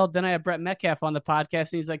smiled. Then I have Brett Metcalf on the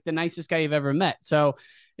podcast, and he's like the nicest guy you've ever met. So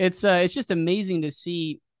it's just amazing to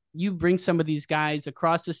see you bring some of these guys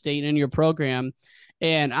across the state in your program.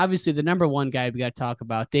 And obviously the number one guy we got to talk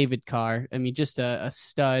about, David Carr. I mean, just a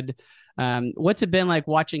stud. What's it been like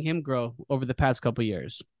watching him grow over the past couple of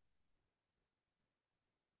years?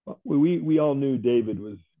 We all knew David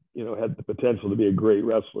was, you know, had the potential to be a great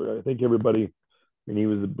wrestler. I think everybody, when he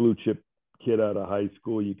was a blue chip kid out of high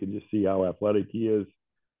school, you can just see how athletic he is.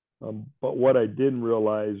 But what I didn't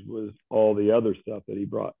realize was all the other stuff that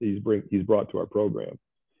he's brought to our program.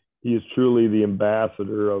 He is truly the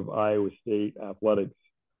ambassador of Iowa State athletics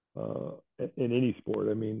in any sport.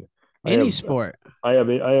 I mean, sport. I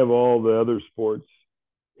have all the other sports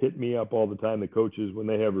hit me up all the time. The coaches, when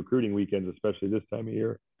they have recruiting weekends, especially this time of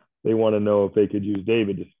year, they want to know if they could use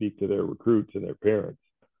David to speak to their recruits and their parents.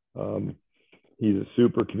 He's a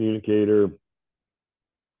super communicator.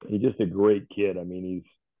 he's just a great kid. I mean,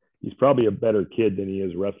 he's probably a better kid than he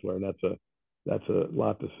is wrestler, and that's a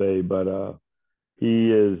lot to say. But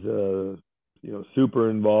he is super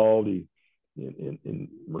involved. He in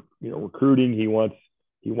recruiting. He wants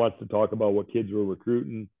to talk about what kids we're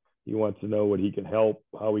recruiting. He wants to know what he can help,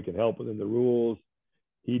 how he can help within the rules.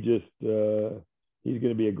 He just he's going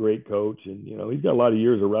to be a great coach, and he's got a lot of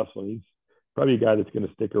years of wrestling. He's probably a guy that's going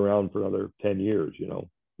to stick around for another 10 years.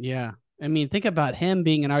 Yeah. I mean, think about him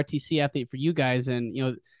being an RTC athlete for you guys,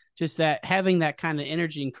 and just that having that kind of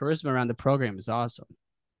energy and charisma around the program is awesome.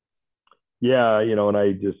 Yeah,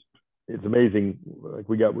 and it's amazing. Like,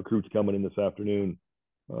 we got recruits coming in this afternoon.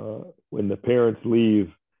 When the parents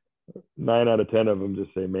leave, 9 out of 10 of them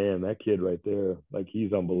just say, "Man, that kid right there, like,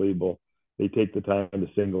 he's unbelievable." They take the time to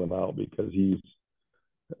single him out because he's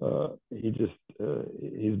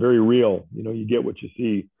very real. You get what you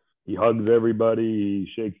see. He hugs everybody.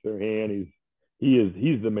 He shakes their hand.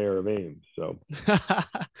 He's the mayor of Ames. So,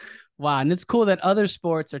 wow. And it's cool that other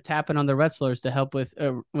sports are tapping on the wrestlers to help with,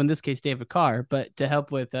 in this case, David Carr, but to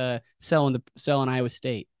help with selling Iowa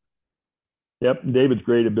State. Yep. David's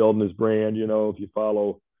great at building his brand. If you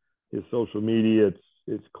follow his social media,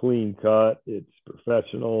 it's clean cut. It's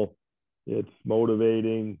professional. It's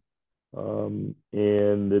motivating. And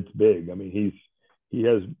it's big. I mean, he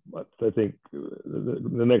has, I think,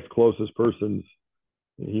 the next closest person's,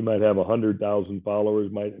 he might have 100,000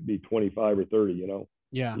 followers, might be 25 or 30.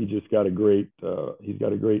 Yeah. He just got he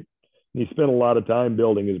spent a lot of time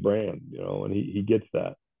building his brand, and he gets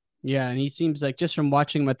that. Yeah. And he seems like, just from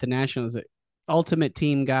watching him at the Nationals, an ultimate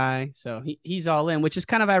team guy. So he's all in, which is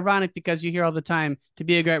kind of ironic because you hear all the time, to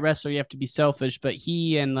be a great wrestler, you have to be selfish, but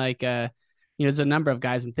he and there's a number of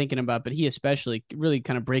guys I'm thinking about, but he especially really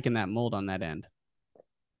kind of breaking that mold on that end.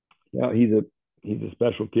 Yeah, he's a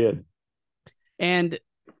special kid. And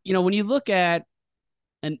when you look at,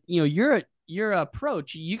 and your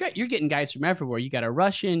approach, you're getting guys from everywhere. You got a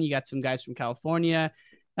Russian, you got some guys from California.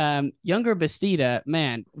 Younger Bastida,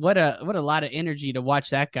 man, what a lot of energy to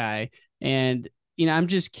watch that guy. And I'm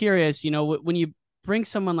just curious, when you bring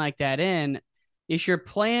someone like that in, is your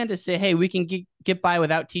plan to say, hey, we can get by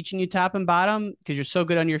without teaching you top and bottom because you're so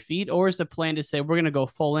good on your feet? Or is the plan to say, we're going to go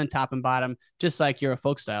full in top and bottom, just like you're a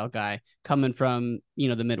folk style guy coming from,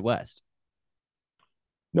 the Midwest?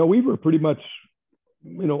 No, we were pretty much,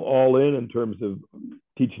 all in terms of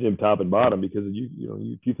teaching him top and bottom, because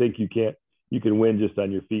if you think you can win just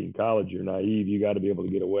on your feet in college, you're naive. You got to be able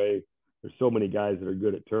to get away. There's so many guys that are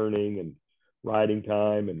good at turning and riding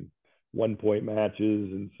time and 1-point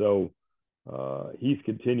matches. And so, he's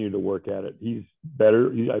continued to work at it. He's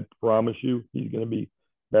better. I promise you, he's going to be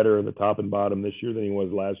better in the top and bottom this year than he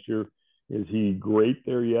was last year. Is he great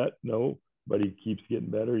there yet? No, but he keeps getting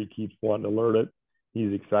better. He keeps wanting to learn it.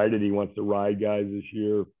 He's excited. He wants to ride guys this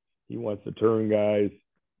year. He wants to turn guys.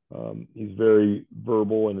 He's very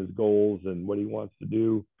verbal in his goals and what he wants to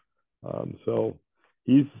do. So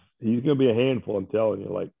he's going to be a handful. I'm telling you,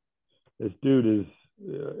 like, this dude is,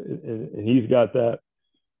 and he's got that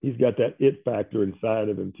it factor inside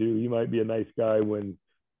of him too. He might be a nice guy when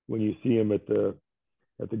you see him at the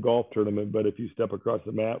golf tournament, but if you step across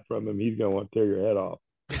the mat from him, he's going to want to tear your head off.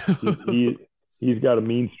 He's got a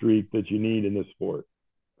mean streak that you need in this sport.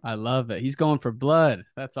 I love it. He's going for blood.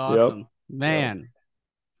 That's awesome. Yep. Man. Yep.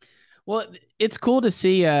 Well, it's cool to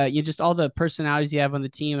see just all the personalities you have on the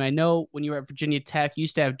team. I know when you were at Virginia Tech, you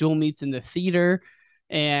used to have dual meets in the theater.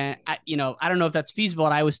 And, I don't know if that's feasible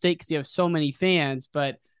at Iowa State because you have so many fans,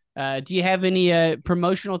 but do you have any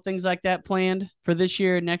promotional things like that planned for this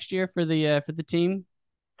year, next year for the team?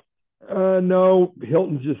 No,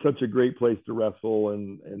 Hilton's just such a great place to wrestle,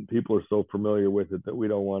 and people are so familiar with it that we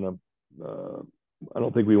don't want to. I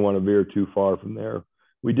don't think we want to veer too far from there.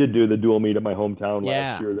 We did do the dual meet at my hometown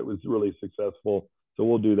last year that was really successful, so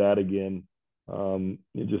we'll do that again.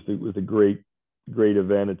 It was a great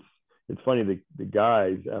event. It's funny, the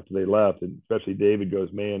guys after they left, and especially David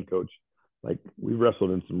goes, "Man, coach, like, we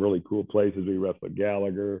wrestled in some really cool places. We wrestled at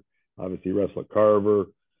Gallagher, obviously wrestled at Carver,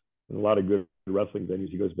 and a lot of good wrestling venues."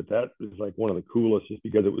 He goes, "But that is like one of the coolest just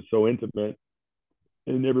because it was so intimate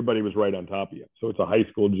and everybody was right on top of you." So it's a high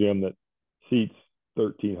school gym that seats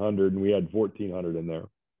 1,300 and we had 1,400 in there.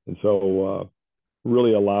 And so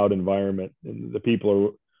really a loud environment, and the people are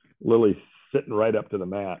literally sitting right up to the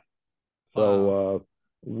mat. So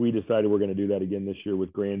we decided we're going to do that again this year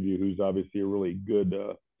with Grandview, who's obviously a really good,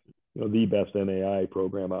 the best NAI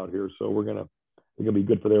program out here. So we're going to be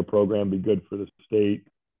good for their program, be good for the state,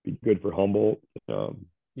 be good for Humboldt. I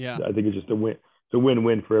think it's just a win. It's a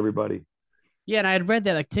win-win for everybody. Yeah, and I had read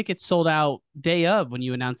that like tickets sold out day of when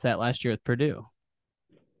you announced that last year with Purdue.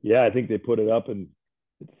 Yeah, I think they put it up in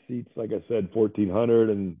it seats, like I said, 1,400,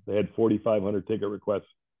 and they had 4,500 ticket requests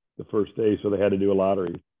the first day, so they had to do a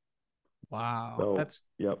lottery. Wow. So, That's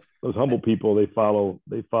yep. Those humble people, they follow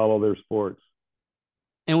their sports.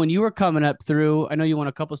 And when you were coming up through, I know you won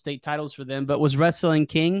a couple state titles for them, but was wrestling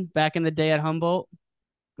king back in the day at Humboldt?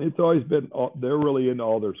 It's always been, they're really into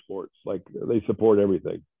all their sports. Like, they support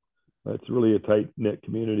everything. It's really a tight knit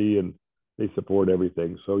community, and they support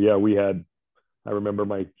everything. So yeah, I remember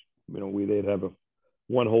they'd have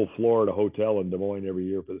one whole floor at a hotel in Des Moines every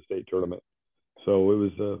year for the state tournament. So it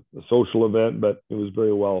was a social event, but it was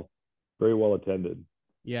very well attended.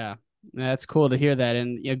 Yeah, that's cool to hear that.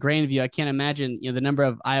 And Grandview, I can't imagine the number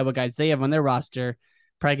of Iowa guys they have on their roster.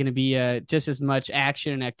 Probably going to be just as much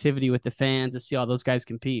action and activity with the fans to see all those guys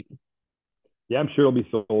compete. Yeah, I'm sure it'll be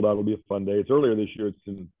sold out. It'll be a fun day. It's earlier this year.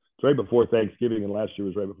 It's right before Thanksgiving, and last year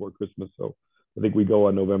was right before Christmas. So I think we go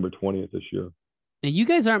on November 20th this year. And you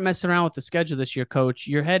guys aren't messing around with the schedule this year, Coach.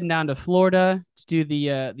 You're heading down to Florida to do the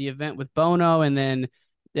event with Bono, and then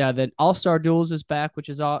the All-Star Duels is back, or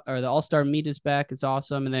the All-Star Meet is back. It's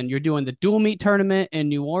awesome. And then you're doing the Dual Meet tournament in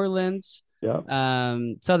New Orleans. Yeah.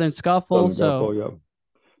 Southern Scuffle. Yeah.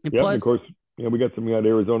 And plus, of course, we got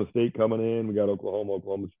Arizona State coming in. We got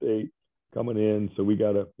Oklahoma State coming in. So we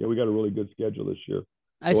got a really good schedule this year.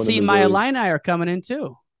 I see my Illini are coming in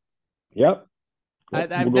too. Yep.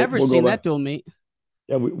 I've never seen that dual meet.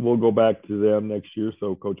 Yeah, we'll go back to them next year.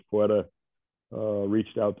 So Coach Poeta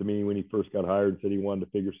reached out to me when he first got hired and said he wanted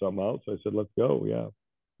to figure something out. So I said, let's go. Yeah.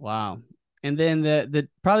 Wow. And then the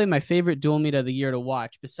probably my favorite dual meet of the year to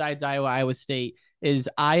watch, besides Iowa State, is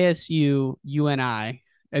ISU UNI,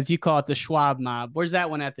 as you call it, the Schwab Mob. Where's that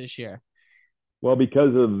one at this year? Well,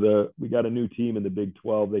 because we got a new team in the Big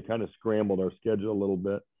 12, they kind of scrambled our schedule a little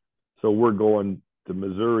bit. So we're going to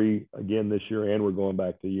Missouri again this year, and we're going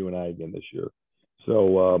back to UNI again this year.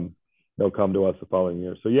 So they'll come to us the following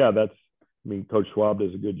year. So yeah, Coach Schwab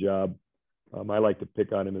does a good job. I like to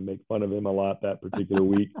pick on him and make fun of him a lot that particular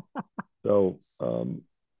week. So I'm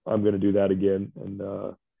going to do that again. And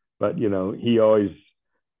but he always,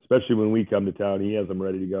 especially when we come to town, he has them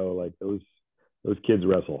ready to go. Like those kids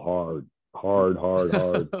wrestle hard.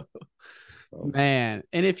 So. Man,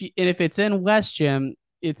 and if it's in West Gym,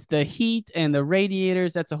 it's the heat and the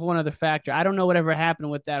radiators. That's a whole other factor. I don't know whatever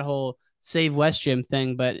happened with that whole Save West Gym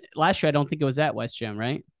thing, but last year I don't think it was at West Gym,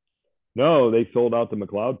 right? No, they sold out the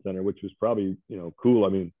McLeod Center, which was probably cool. I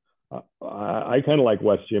mean, I kind of like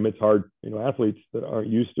West Gym. It's hard, athletes that aren't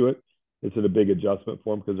used to it. It's a big adjustment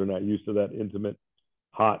for them because they're not used to that intimate,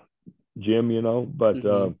 hot gym, But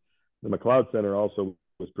the McLeod Center also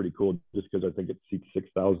was pretty cool, just because I think it seats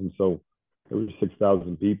 6,000. So there were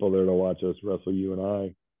 6,000 people there to watch us wrestle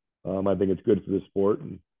UNI. I think it's good for the sport,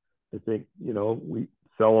 and I think we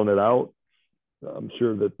selling it out. I'm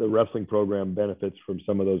sure that the wrestling program benefits from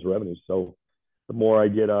some of those revenues. So the more I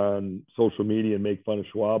get on social media and make fun of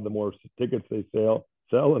Schwab, the more tickets they sell,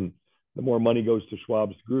 and the more money goes to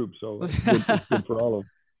Schwab's group. So it's good for all of them.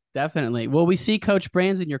 Definitely. Will we see Coach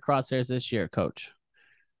Brands in your crosshairs this year, Coach?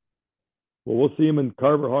 Well, we'll see him in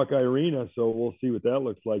Carver Hawkeye Arena, so we'll see what that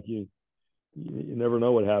looks like. You never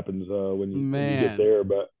know what happens when you get there,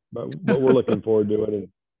 but we're looking forward to it, and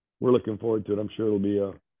we're looking forward to it. I'm sure it'll be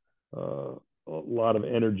a lot of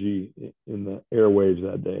energy in the airwaves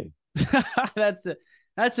that day.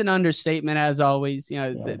 That's an understatement, as always.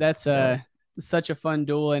 That's such a fun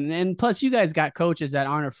duel, and plus you guys got coaches that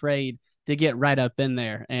aren't afraid to get right up in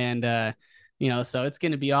there, and so it's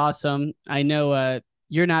going to be awesome. I know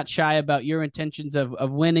you're not shy about your intentions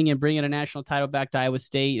of winning and bringing a national title back to Iowa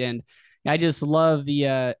State, and I just love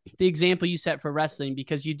the example you set for wrestling,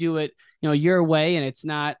 because you do it your way, and it's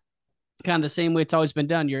not kind of the same way it's always been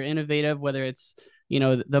done. You're innovative, whether it's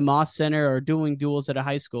the Moss Center or doing duels at a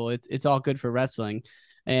high school. It's all good for wrestling,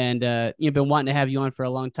 and you've been wanting to have you on for a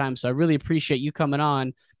long time, so I really appreciate you coming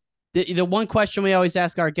on. The one question we always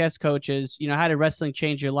ask our guest coaches, how did wrestling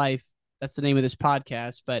change your life? That's the name of this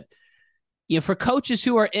podcast. But for coaches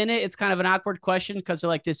who are in it, it's kind of an awkward question, because they're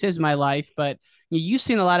like, this is my life. But you've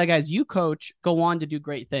seen a lot of guys you coach go on to do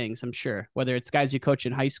great things, I'm sure, whether it's guys you coach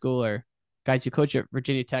in high school or guys you coach at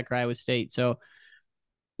Virginia Tech or Iowa State. So,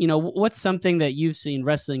 what's something that you've seen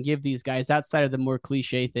wrestling give these guys outside of the more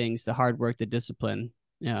cliche things, the hard work, the discipline,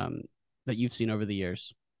 that you've seen over the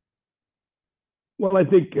years? Well, I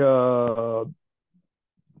think, the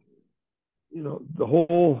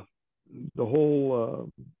whole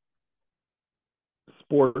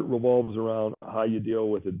sport revolves around how you deal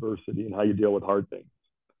with adversity and how you deal with hard things.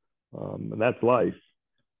 And that's life.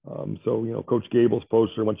 So, Coach Gable's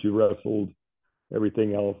poster, once you wrestled,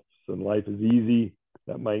 everything else in life is easy.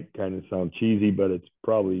 That might kind of sound cheesy, but it's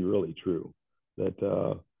probably really true.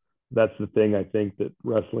 That's the thing I think that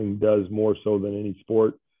wrestling does more so than any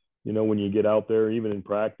sport. You know, when you get out there, even in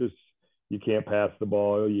practice, you can't pass the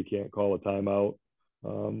ball, you can't call a timeout.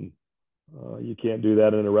 You can't do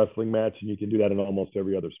that in a wrestling match, and you can do that in almost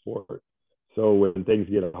every other sport. So when things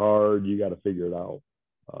get hard, you got to figure it out.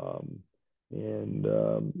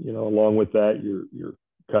 You know, along with that, you're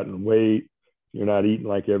cutting weight. You're not eating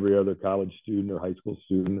like every other college student or high school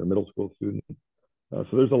student or middle school student. So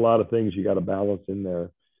there's a lot of things you got to balance in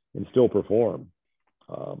there and still perform.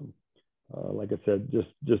 Like I said,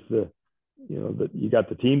 just the, you know, that you got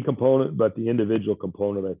the team component, but the individual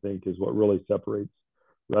component, I think, is what really separates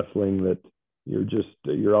wrestling, that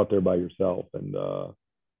you're out there by yourself. And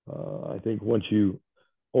I think once you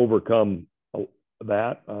overcome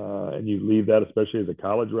that and you leave that, especially as a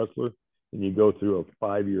college wrestler, and you go through a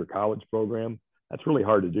 5-year college program, that's really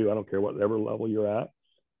hard to do. I don't care whatever level you're at.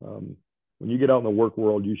 When you get out in the work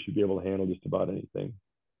world, you should be able to handle just about anything.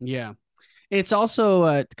 Yeah. It's also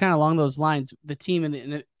kind of along those lines, the team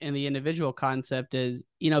and the individual concept is,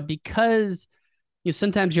 you know, because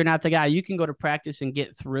sometimes you're not the guy, you can go to practice and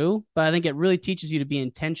get through, but I think it really teaches you to be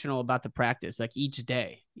intentional about the practice, like each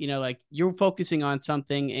day, you know, like you're focusing on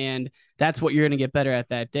something and that's what you're going to get better at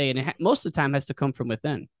that day. And most of the time has to come from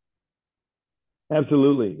within.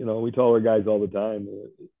 Absolutely. You know, we tell our guys all the time,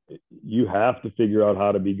 you have to figure out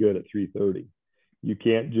how to be good at 3:30. You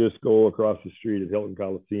can't just go across the street at Hilton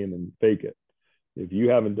Coliseum and fake it. If you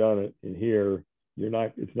haven't done it in here,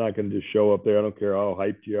 it's not going to just show up there. I don't care how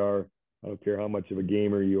hyped you are. I don't care how much of a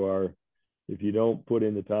gamer you are. If you don't put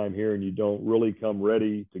in the time here and you don't really come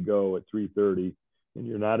ready to go at 3:30, and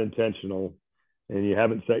you're not intentional, and you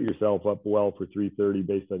haven't set yourself up well for 3:30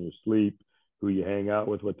 based on your sleep, who you hang out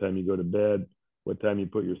with, what time you go to bed, what time you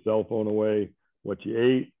put your cell phone away, what you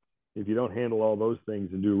ate. If you don't handle all those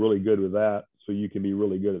things and do really good with that, so you can be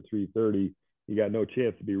really good at 3:30, you got no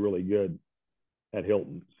chance to be really good at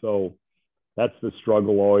Hilton. So that's the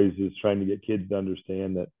struggle always, is trying to get kids to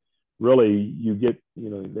understand that really you get, you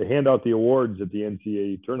know, they hand out the awards at the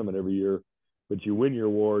NCAA tournament every year, but you win your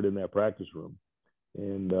award in that practice room.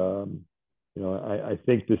 And, you know, I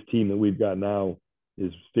think this team that we've got now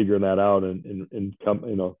is figuring that out, and come,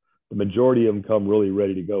 you know, the majority of them come really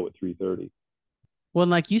ready to go at 3:30. Well,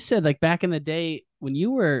 and like you said, like back in the day when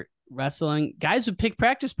you were wrestling, guys would pick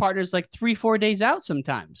practice partners like 3-4 days out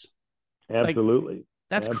sometimes. Absolutely. Like,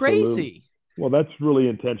 that's Absolutely. crazy. Well, that's really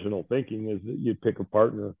intentional thinking, is that you pick a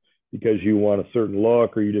partner because you want a certain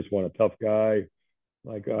look, or you just want a tough guy.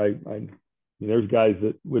 Like there's guys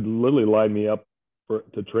that would literally line me up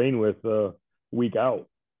to train with a week out.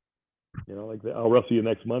 You know, like, I'll wrestle you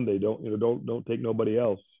next Monday. Don't take nobody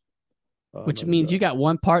else. Which means you got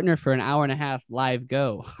one partner for an hour and a half live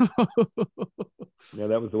go. Yeah,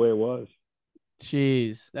 that was the way it was.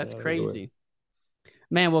 Jeez, that's crazy.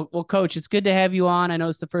 Man, well, Coach, it's good to have you on. I know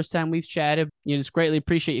it's the first time we've chatted. You just greatly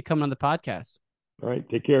appreciate you coming on the podcast. All right,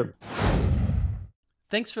 take care.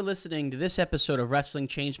 Thanks for listening to this episode of Wrestling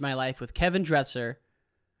Changed My Life with Kevin Dresser.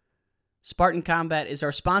 Spartan Combat is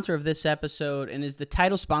our sponsor of this episode and is the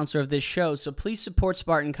title sponsor of this show, so please support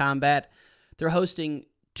Spartan Combat. They're hosting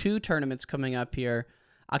 2 tournaments coming up here,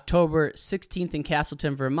 October 16th in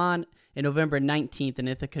Castleton, Vermont, and November 19th in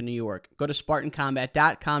Ithaca, New York. Go to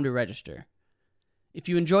SpartanCombat.com to register. If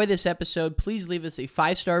you enjoy this episode, please leave us a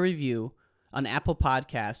 5-star review on Apple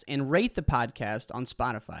Podcasts and rate the podcast on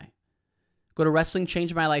Spotify. Go to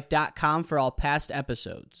WrestlingChangeMyLife.com for all past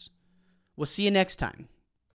episodes. We'll see you next time.